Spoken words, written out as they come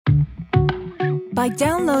By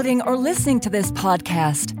downloading or listening to this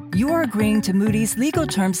podcast, you are agreeing to Moody's legal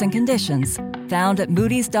terms and conditions found at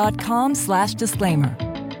moodys.com/disclaimer,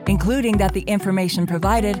 including that the information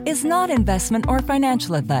provided is not investment or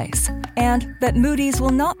financial advice, and that Moody's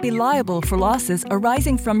will not be liable for losses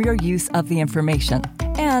arising from your use of the information,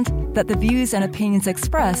 and that the views and opinions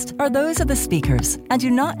expressed are those of the speakers and do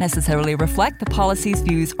not necessarily reflect the policies,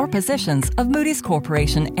 views, or positions of Moody's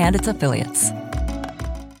Corporation and its affiliates.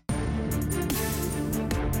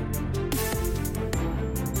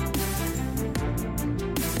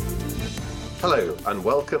 Hello, and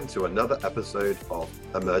welcome to another episode of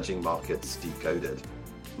Emerging Markets Decoded.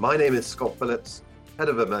 My name is Scott Phillips, Head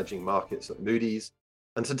of Emerging Markets at Moody's,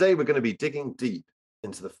 and today we're going to be digging deep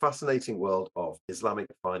into the fascinating world of Islamic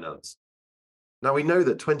finance. Now, we know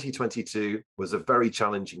that 2022 was a very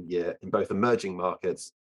challenging year in both emerging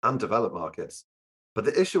markets and developed markets, but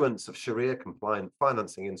the issuance of Sharia-compliant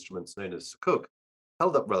financing instruments known as Sukuk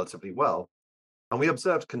held up relatively well, and we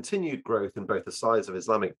observed continued growth in both the size of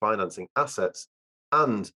Islamic financing assets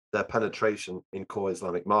and their penetration in core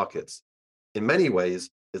Islamic markets. In many ways,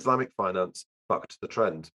 Islamic finance bucked the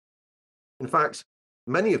trend. In fact,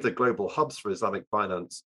 many of the global hubs for Islamic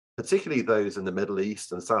finance, particularly those in the Middle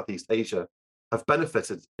East and Southeast Asia, have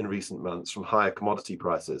benefited in recent months from higher commodity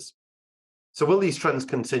prices. So will these trends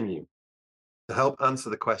continue? To help answer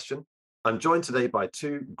the question, I'm joined today by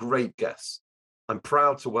two great guests. I'm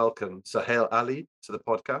proud to welcome Sohail Ali to the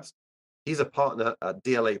podcast. He's a partner at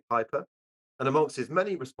DLA Piper, and amongst his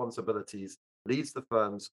many responsibilities, leads the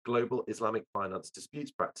firm's global Islamic finance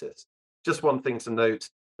disputes practice. Just one thing to note,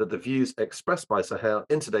 that the views expressed by Sohail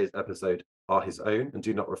in today's episode are his own and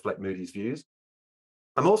do not reflect Moody's views.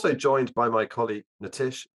 I'm also joined by my colleague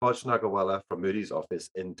Nitish Bhojnagarwala from Moody's office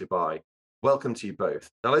in Dubai. Welcome to you both.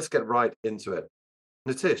 Now let's get right into it.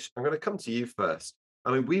 Nitish, I'm going to come to you first.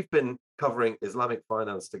 I mean, we've been covering Islamic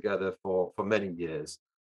finance together for many years.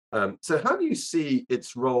 So how do you see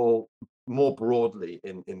its role more broadly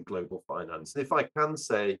in global finance? And if I can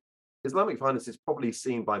say, Islamic finance is probably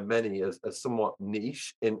seen by many as somewhat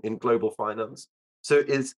niche in global finance. So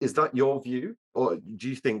is that your view? Or do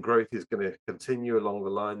you think growth is going to continue along the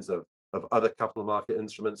lines of other capital market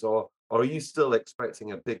instruments? Or are you still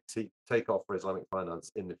expecting a big takeoff for Islamic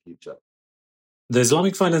finance in the future? The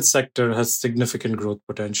Islamic finance sector has significant growth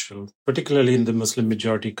potential, particularly in the Muslim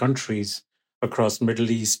majority countries across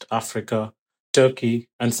Middle East, Africa, Turkey,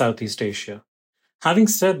 and Southeast Asia. Having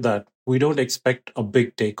said that, we don't expect a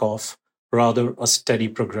big takeoff, rather a steady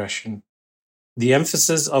progression. The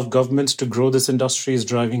emphasis of governments to grow this industry is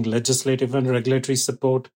driving legislative and regulatory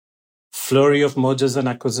support, flurry of mergers and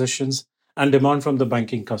acquisitions, and demand from the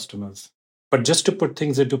banking customers. But just to put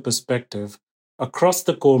things into perspective, across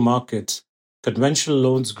the core markets, conventional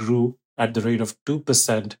loans grew at the rate of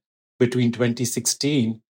 2% between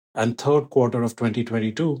 2016 and third quarter of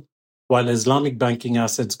 2022, while Islamic banking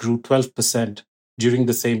assets grew 12% during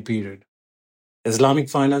the same period. Islamic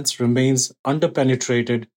finance remains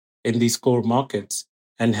underpenetrated in these core markets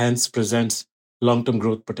and hence presents long-term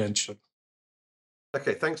growth potential.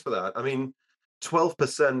 Okay, thanks for that. I mean,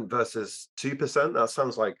 12% versus 2%, that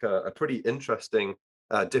sounds like a pretty interesting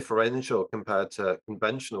differential compared to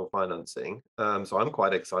conventional financing. So I'm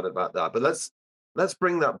quite excited about that. But let's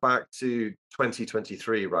bring that back to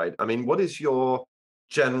 2023, right? I mean, what is your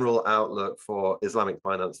general outlook for Islamic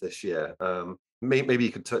finance this year? Maybe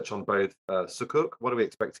you could touch on both Sukuk. What are we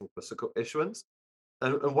expecting for Sukuk issuance?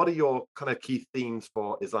 And what are your kind of key themes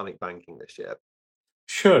for Islamic banking this year?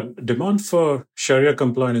 Sure. Demand for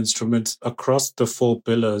Sharia-compliant instruments across the four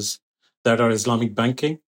pillars that are Islamic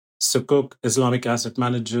banking, Sukuk, Islamic asset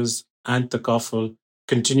managers, and Takaful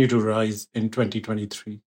continue to rise in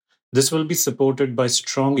 2023. This will be supported by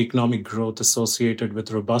strong economic growth associated with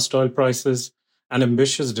robust oil prices and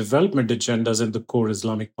ambitious development agendas in the core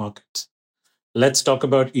Islamic markets. Let's talk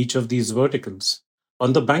about each of these verticals.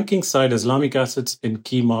 On the banking side, Islamic assets in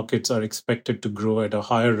key markets are expected to grow at a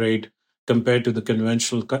higher rate compared to the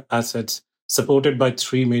conventional assets, supported by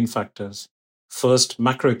three main factors. First,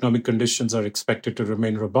 macroeconomic conditions are expected to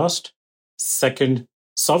remain robust. Second,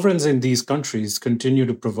 sovereigns in these countries continue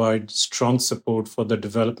to provide strong support for the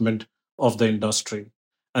development of the industry.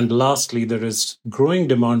 And lastly, there is growing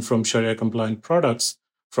demand from Sharia-compliant products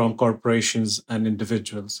from corporations and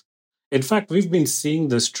individuals. In fact, we've been seeing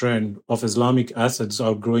this trend of Islamic assets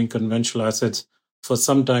outgrowing conventional assets for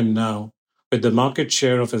some time now, with the market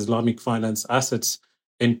share of Islamic finance assets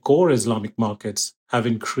in core Islamic markets have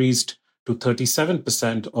increased to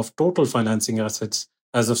 37% of total financing assets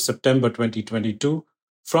as of September 2022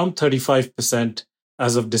 from 35%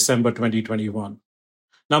 as of December 2021.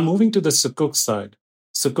 Now, moving to the Sukuk side,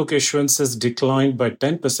 Sukuk issuances declined by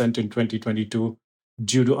 10% in 2022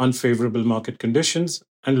 due to unfavorable market conditions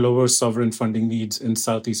and lower sovereign funding needs in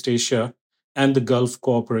Southeast Asia and the Gulf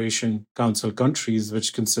Cooperation Council countries,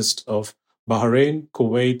 which consist of Bahrain,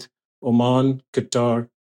 Kuwait, Oman, Qatar,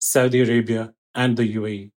 Saudi Arabia, and the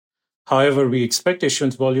UAE. However, we expect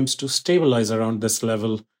issuance volumes to stabilize around this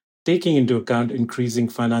level, taking into account increasing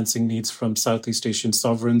financing needs from Southeast Asian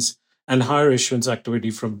sovereigns and higher issuance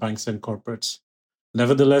activity from banks and corporates.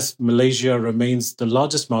 Nevertheless, Malaysia remains the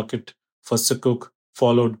largest market for Sukuk,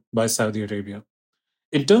 followed by Saudi Arabia.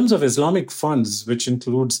 In terms of Islamic funds, which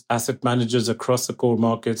includes asset managers across the core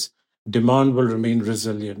markets, demand will remain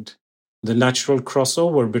resilient. The natural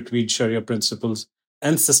crossover between Sharia principles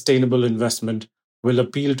and sustainable investment will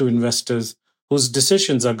appeal to investors whose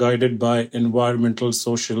decisions are guided by environmental,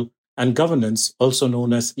 social, and governance, also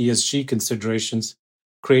known as ESG considerations,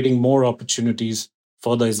 creating more opportunities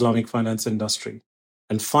for the Islamic finance industry.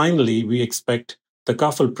 And finally, we expect the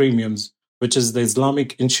Kafal premiums, which is the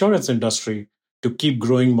Islamic insurance industry, to keep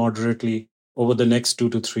growing moderately over the next 2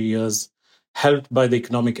 to 3 years, helped by the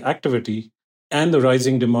economic activity and the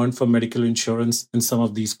rising demand for medical insurance in some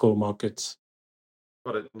of these core markets.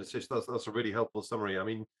 Got it, Nitish. That's a really helpful summary. I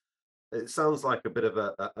mean, it sounds like a bit of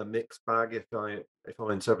a mixed bag if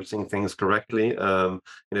I'm interpreting things correctly.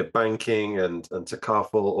 Banking and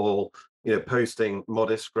Takaful all posting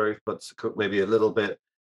modest growth, but Sukuk maybe a little bit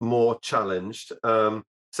more challenged.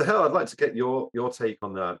 Sahel, I'd like to get your take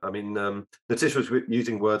on that. I mean, Nitish was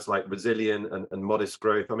using words like resilient and modest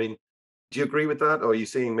growth. I mean, do you agree with that, or are you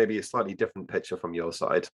seeing maybe a slightly different picture from your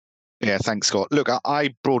side? Yeah, thanks, Scott. Look,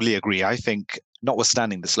 I broadly agree. I think,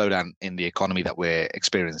 notwithstanding the slowdown in the economy that we're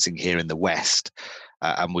experiencing here in the West,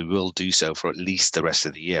 and we will do so for at least the rest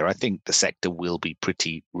of the year, I think the sector will be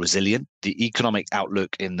pretty resilient. The economic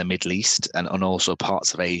outlook in the Middle East and also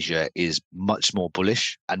parts of Asia is much more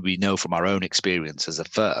bullish. And we know from our own experience as a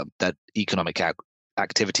firm that economic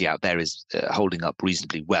activity out there is holding up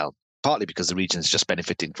reasonably well, partly because the region is just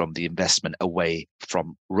benefiting from the investment away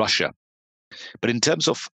from Russia. But in terms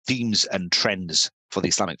of themes and trends for the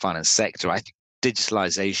Islamic finance sector, I think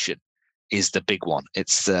digitalization is the big one.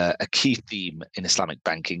 It's a key theme in Islamic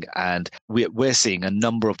banking, and we're seeing a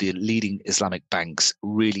number of the leading Islamic banks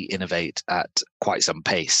really innovate at quite some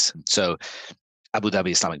pace. So Abu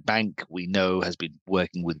Dhabi Islamic Bank, we know, has been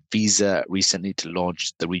working with Visa recently to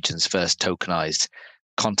launch the region's first tokenized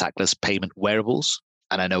contactless payment wearables.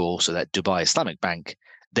 And I know also that Dubai Islamic Bank,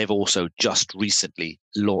 they've also just recently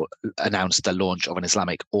announced the launch of an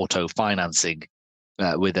Islamic auto financing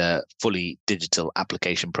with a fully digital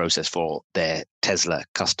application process for their Tesla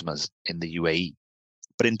customers in the UAE.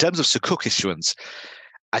 But in terms of Sukuk issuance,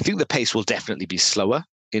 I think the pace will definitely be slower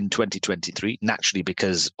in 2023, naturally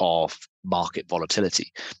because of market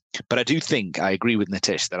volatility. But I do think, I agree with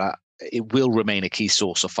Nitish, that it will remain a key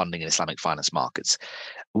source of funding in Islamic finance markets.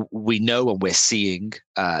 We know and we're seeing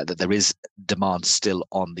that there is demand still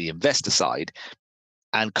on the investor side.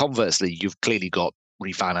 And conversely, you've clearly got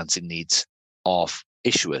refinancing needs of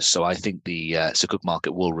issuers. So I think the Sukuk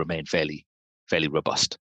market will remain fairly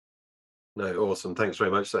robust. No, awesome. Thanks very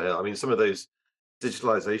much, Sahel. I mean, some of those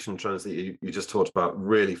digitalization trends that you just talked about,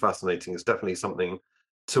 really fascinating. It's definitely something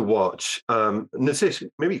to watch. Nitish,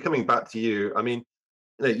 maybe coming back to you. I mean,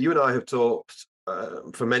 you and I have talked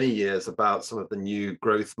for many years about some of the new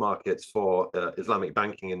growth markets for Islamic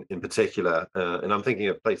banking in particular. And I'm thinking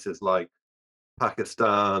of places like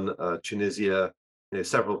Pakistan, Tunisia,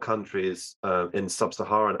 several countries in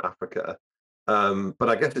sub-Saharan Africa. But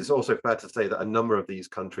I guess it's also fair to say that a number of these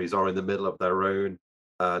countries are in the middle of their own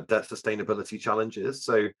debt sustainability challenges.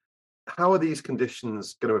 So how are these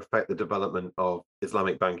conditions going to affect the development of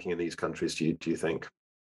Islamic banking in these countries, do you think?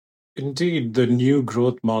 Indeed, the new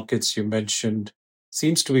growth markets you mentioned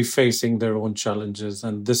seems to be facing their own challenges,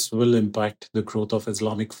 and this will impact the growth of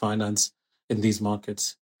Islamic finance in these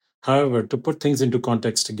markets. However, to put things into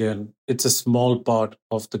context again, it's a small part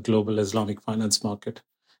of the global Islamic finance market.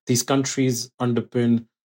 These countries underpin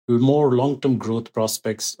more long-term growth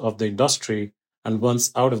prospects of the industry, and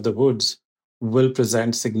once out of the woods, will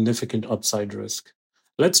present significant upside risk.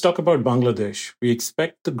 Let's talk about Bangladesh. We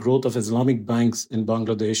expect the growth of Islamic banks in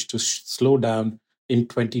Bangladesh to slow down in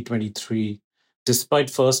 2023,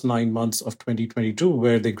 despite first 9 months of 2022,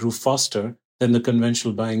 where they grew faster than the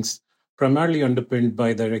conventional banks, primarily underpinned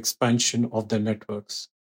by their expansion of their networks.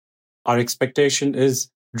 Our expectation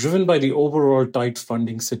is driven by the overall tight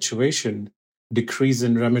funding situation, decrease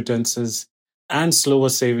in remittances, and slower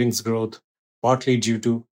savings growth, partly due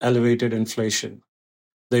to elevated inflation.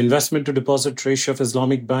 The investment to deposit ratio of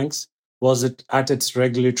Islamic banks was at its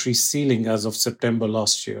regulatory ceiling as of September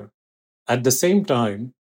last year. At the same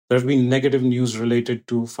time, there have been negative news related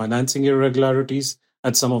to financing irregularities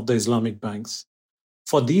at some of the Islamic banks.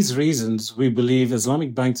 For these reasons, we believe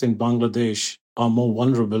Islamic banks in Bangladesh are more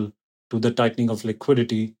vulnerable to the tightening of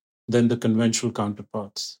liquidity than the conventional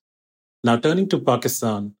counterparts. Now, turning to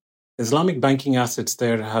Pakistan, Islamic banking assets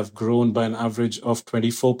there have grown by an average of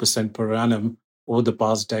 24% per annum over the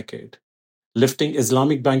past decade, lifting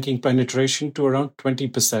Islamic banking penetration to around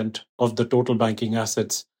 20% of the total banking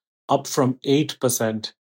assets, up from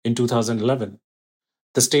 8% in 2011.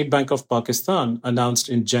 The State Bank of Pakistan announced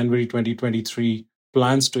in January 2023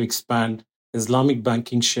 plans to expand Islamic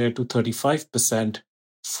banking share to 35%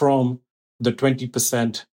 from the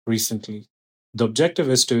 20% recently. The objective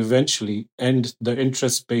is to eventually end the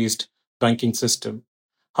interest-based banking system.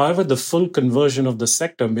 However, the full conversion of the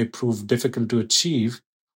sector may prove difficult to achieve.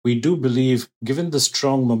 We do believe, given the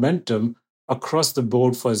strong momentum across the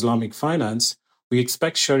board for Islamic finance, we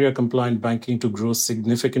expect Sharia-compliant banking to grow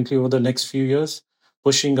significantly over the next few years,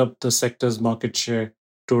 pushing up the sector's market share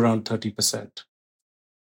to around 30%.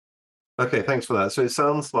 Okay, thanks for that. So it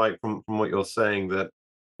sounds like from what you're saying that,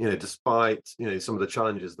 despite, some of the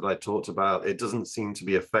challenges that I talked about, it doesn't seem to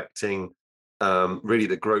be affecting really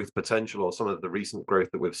the growth potential or some of the recent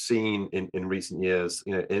growth that we've seen in recent years,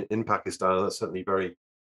 in Pakistan. That's certainly very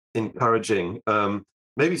encouraging.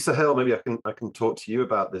 Maybe Sahil, maybe I can talk to you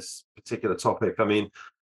about this particular topic. I mean,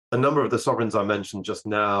 a number of the sovereigns I mentioned just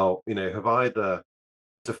now, have either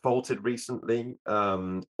defaulted recently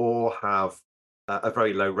or have a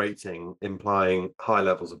very low rating, implying high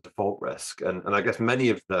levels of default risk. And I guess many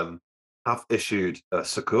of them have issued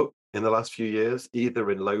sukuk in the last few years,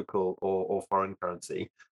 either in local or foreign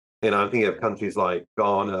currency. I'm thinking of countries like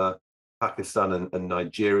Ghana, Pakistan, and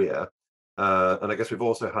Nigeria. And I guess we've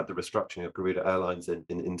also had the restructuring of Garuda Airlines in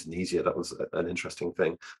Indonesia. That was an interesting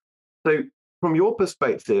thing. So from your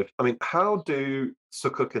perspective, I mean, how do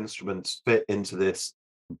sukuk instruments fit into this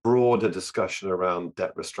broader discussion around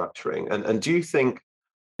debt restructuring? And do you think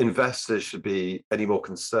investors should be any more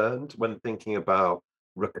concerned when thinking about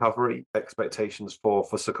recovery expectations for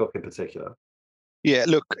sukuk in particular? Yeah,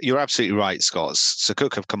 look, you're absolutely right, Scott.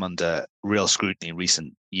 Sukuk have come under real scrutiny in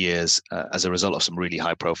recent years as a result of some really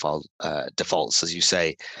high-profile defaults. As you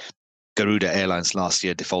say, Garuda Airlines last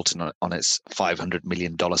year defaulted on its $500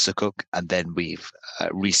 million sukuk, and then we've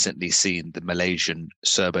recently seen the Malaysian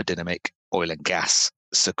Serba Dynamic oil and gas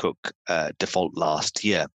sukuk default last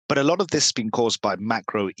year. But a lot of this has been caused by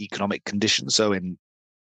macroeconomic conditions. So in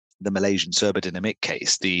the Malaysian Serba Dynamic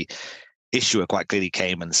case, the issuer quite clearly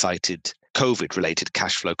came and cited COVID-related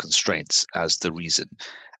cash flow constraints as the reason.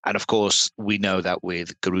 And of course, we know that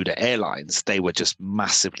with Garuda Airlines, they were just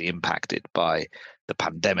massively impacted by the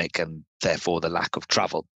pandemic and therefore the lack of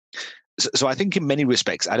travel. So I think in many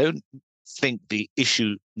respects, I don't think the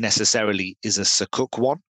issue necessarily is a sukuk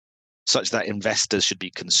one, such that investors should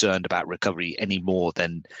be concerned about recovery any more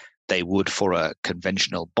than they would for a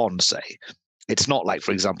conventional bond, say. It's not like,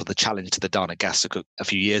 for example, the challenge to the Dana gas sukuk a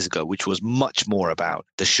few years ago, which was much more about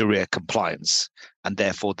the Sharia compliance and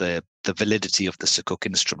therefore the validity of the sukuk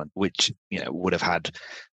instrument, which would have had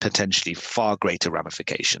potentially far greater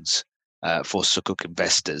ramifications for sukuk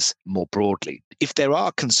investors more broadly. If there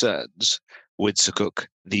are concerns with sukuk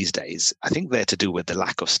these days, I think they're to do with the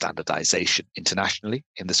lack of standardization internationally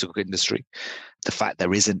in the sukuk industry, the fact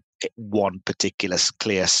there isn't one particular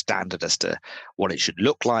clear standard as to what it should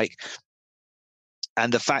look like,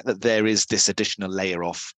 and the fact that there is this additional layer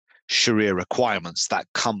of Sharia requirements that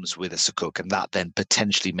comes with a sukuk, and that then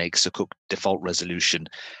potentially makes sukuk default resolution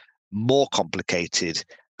more complicated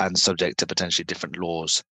and subject to potentially different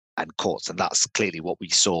laws and courts. And that's clearly what we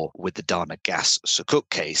saw with the Dana gas sukuk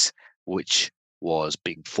case, which was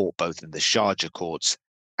being fought both in the Sharjah courts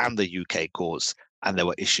and the UK courts, and there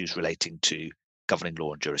were issues relating to governing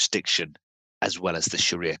law and jurisdiction, as well as the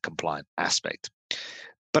Sharia compliant aspect.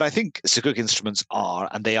 But I think sukuk instruments are,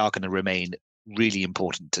 and they are going to remain, really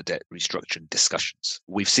important to debt restructuring discussions.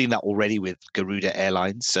 We've seen that already with Garuda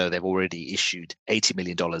Airlines. So they've already issued $80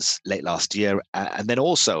 million late last year. And then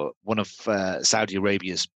also one of Saudi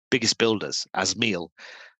Arabia's biggest builders, Azmil,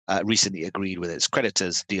 recently agreed with its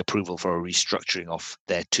creditors the approval for a restructuring of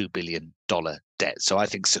their $2 billion debt. So I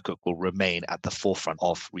think sukuk will remain at the forefront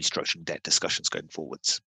of restructuring debt discussions going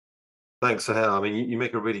forwards. Thanks, Sahil. I mean, you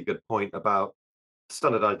make a really good point about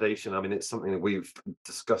standardization. I mean, it's something that we've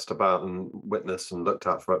discussed about and witnessed and looked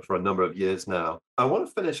at for a number of years now. I want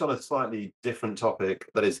to finish on a slightly different topic,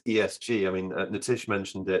 that is ESG. I mean, Nitish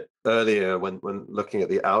mentioned it earlier when looking at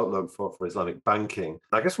the outlook for Islamic banking.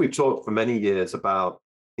 I guess we've talked for many years about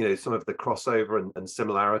some of the crossover and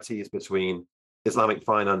similarities between Islamic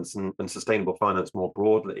finance and sustainable finance more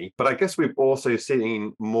broadly. But I guess we've also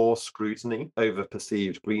seen more scrutiny over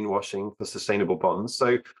perceived greenwashing for sustainable bonds.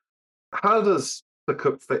 So how does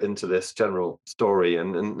Sukuk fit into this general story?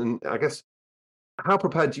 And I guess, how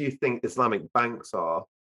prepared do you think Islamic banks are,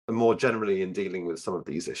 and more generally, in dealing with some of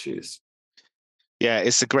these issues? Yeah,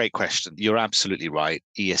 it's a great question. You're absolutely right.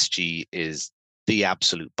 ESG is the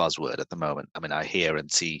absolute buzzword at the moment. I mean, I hear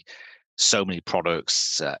and see so many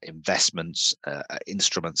products, investments,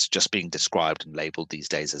 instruments just being described and labeled these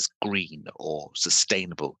days as green or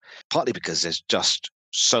sustainable, partly because there's just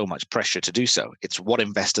so much pressure to do so. It's what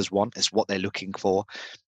investors want, it's what they're looking for,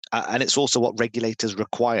 and it's also what regulators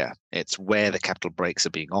require. It's where the capital breaks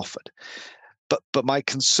are being offered. But my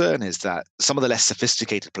concern is that some of the less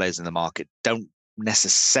sophisticated players in the market don't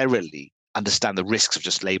necessarily understand the risks of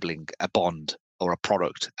just labeling a bond or a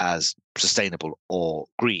product as sustainable or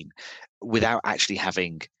green without actually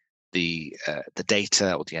having the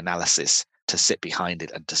data or the analysis to sit behind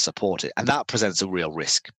it and to support it. And that presents a real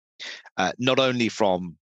risk, not only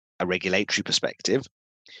from a regulatory perspective,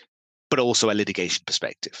 but also a litigation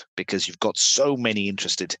perspective, because you've got so many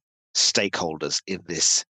interested stakeholders in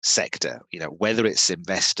this sector, whether it's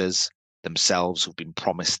investors themselves who've been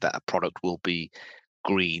promised that a product will be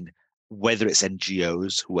green, whether it's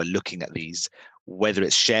NGOs who are looking at these, whether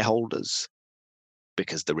it's shareholders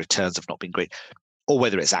because the returns have not been great, or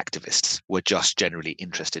whether it's activists who are just generally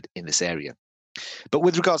interested in this area. But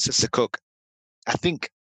with regards to Sukuk, I think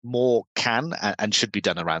more can and should be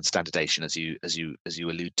done around standardization, as you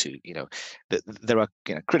allude to. There are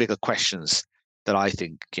critical questions that I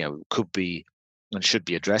think could be and should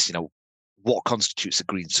be addressed. What constitutes a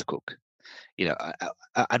green Sukuk?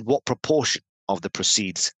 And what proportion of the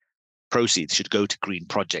proceeds should go to green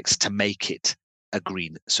projects to make it a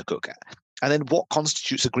green Sukuk? And then what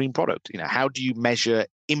constitutes a green product? How do you measure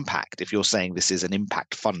impact if you're saying this is an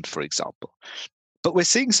impact fund, for example? But we're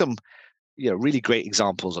seeing some really great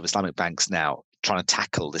examples of Islamic banks now trying to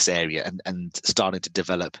tackle this area and starting to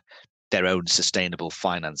develop their own sustainable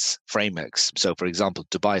finance frameworks. So, for example,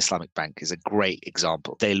 Dubai Islamic Bank is a great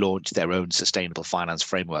example. They launched their own sustainable finance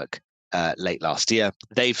framework late last year.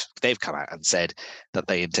 They've come out and said that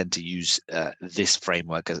they intend to use this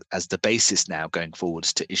framework as the basis now going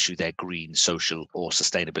forwards to issue their green, social, or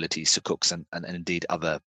sustainability sukuks and indeed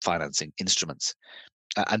other financing instruments.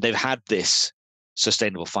 And they've had this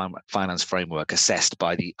sustainable finance framework assessed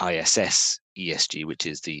by the ISS ESG, which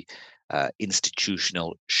is the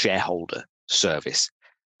Institutional Shareholder Service.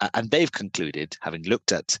 And they've concluded, having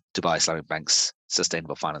looked at Dubai Islamic Bank's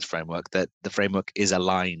sustainable finance framework, that the framework is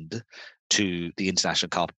aligned to the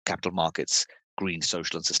International Capital Markets Green,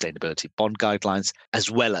 Social and Sustainability Bond Guidelines,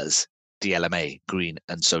 as well as the LMA Green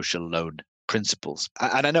and Social Loan Principles.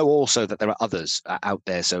 And I know also that there are others out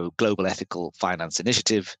there. So Global Ethical Finance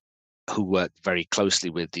Initiative, who work very closely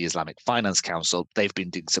with the Islamic Finance Council, they've been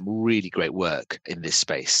doing some really great work in this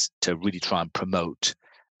space to really try and promote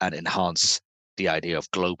and enhance the idea of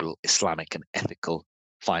global Islamic and ethical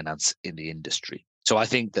finance in the industry. So I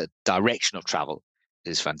think the direction of travel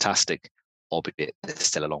is fantastic, albeit there's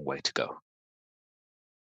still a long way to go.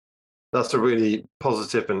 That's a really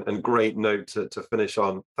positive and great note to finish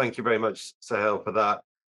on. Thank you very much, Sahel, for that.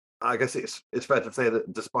 I guess it's fair to say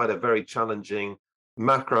that despite a very challenging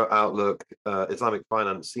macro outlook, Islamic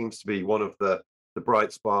finance seems to be one of the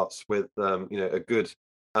bright spots with a good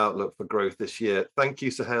outlook for growth this year. Thank you,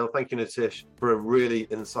 Sahel. Thank you, Nitish, for a really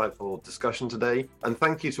insightful discussion today. And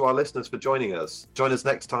thank you to our listeners for joining us. Join us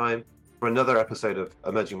next time for another episode of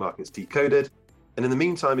Emerging Markets Decoded. And in the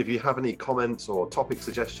meantime, if you have any comments or topic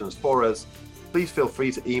suggestions for us, please feel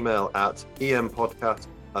free to email at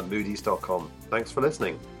empodcast@moodys.com. Thanks for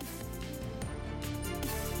listening.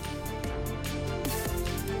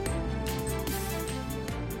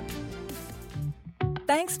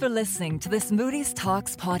 Thanks for listening to this Moody's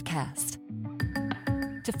Talks podcast.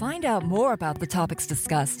 To find out more about the topics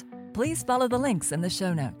discussed, please follow the links in the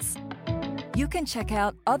show notes. You can check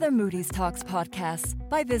out other Moody's Talks podcasts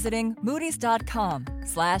by visiting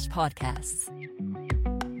moodys.com/podcasts.